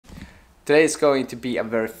Today is going to be a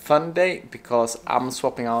very fun day because I'm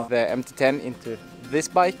swapping out the MT-10 into this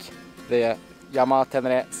bike, the Yamaha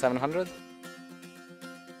Tènèrè 700,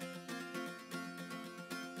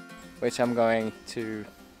 which I'm going to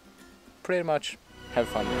pretty much have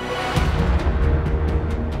fun with.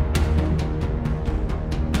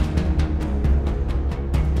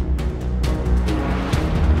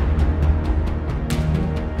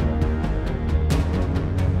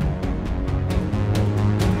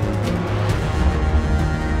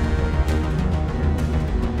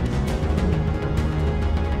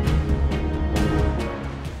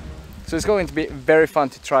 So it's going to be very fun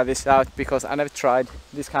to try this out because I never tried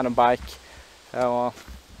this kind of bike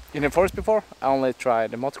in the forest before. I only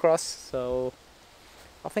tried the motocross, so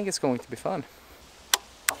I think it's going to be fun.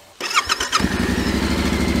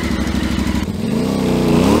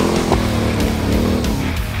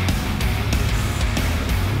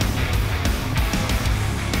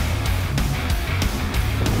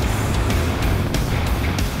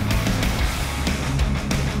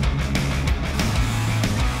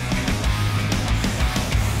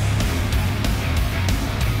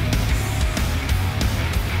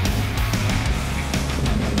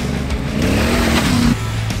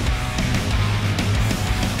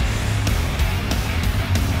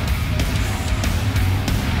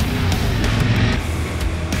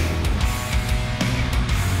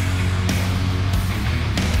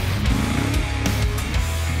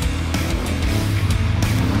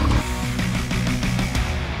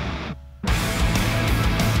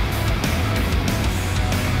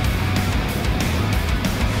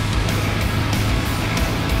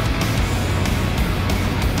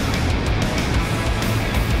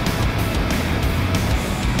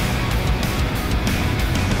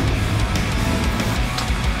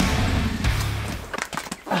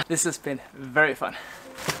 This has been very fun.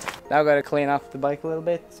 Now I gotta clean up the bike a little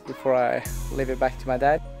bit before I leave it back to my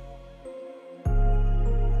dad.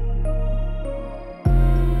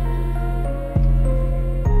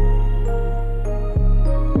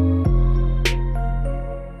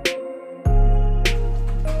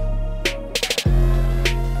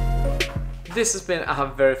 This has been a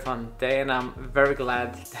very fun day and I'm very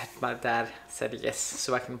glad that my dad said yes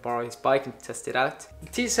so I can borrow his bike and test it out. The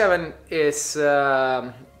T7 is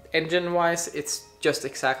engine-wise, it's just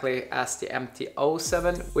exactly as the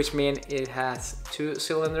MT-07, which means it has 2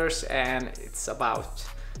 cylinders and it's about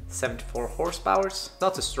 74 horsepower.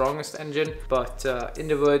 Not the strongest engine, but in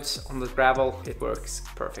the woods, on the gravel, it works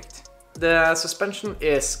perfect. The suspension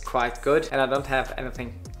is quite good and I don't have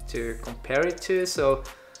anything to compare it to, so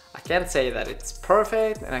I can't say that it's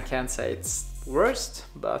perfect and I can't say it's worst,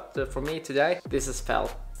 but for me today, this has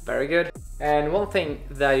felt very good. And one thing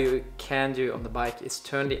that you can do on the bike is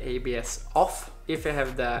turn the ABS off. If you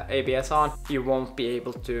have the ABS on, you won't be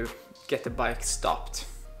able to get the bike stopped.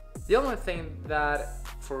 The only thing that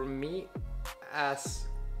for me, as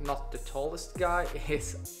not the tallest guy,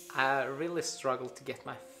 is I really struggle to get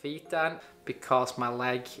my feet down because my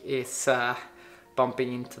leg is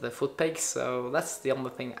bumping into the foot pegs, so that's the only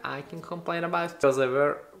thing I can complain about. Because there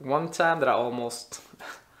were one time that I almost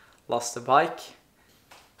lost the bike,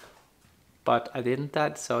 but I didn't,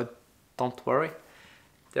 Dad, so don't worry.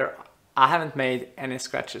 I haven't made any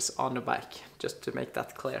scratches on the bike, just to make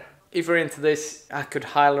that clear. If you're into this, I could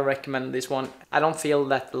highly recommend this one. I don't feel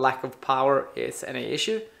that the lack of power is any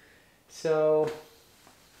issue, so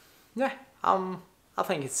yeah, I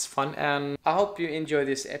think it's fun and I hope you enjoyed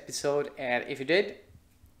this episode, and if you did,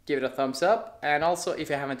 give it a thumbs up. And also, if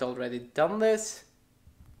you haven't already done this,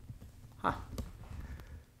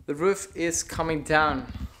 the roof is coming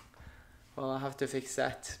down. Well, I'll have to fix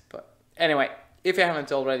that, but anyway, if you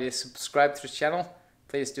haven't already subscribed to the channel,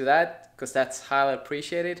 please do that, because that's highly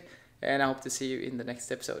appreciated, and I hope to see you in the next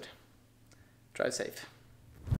episode. Drive safe.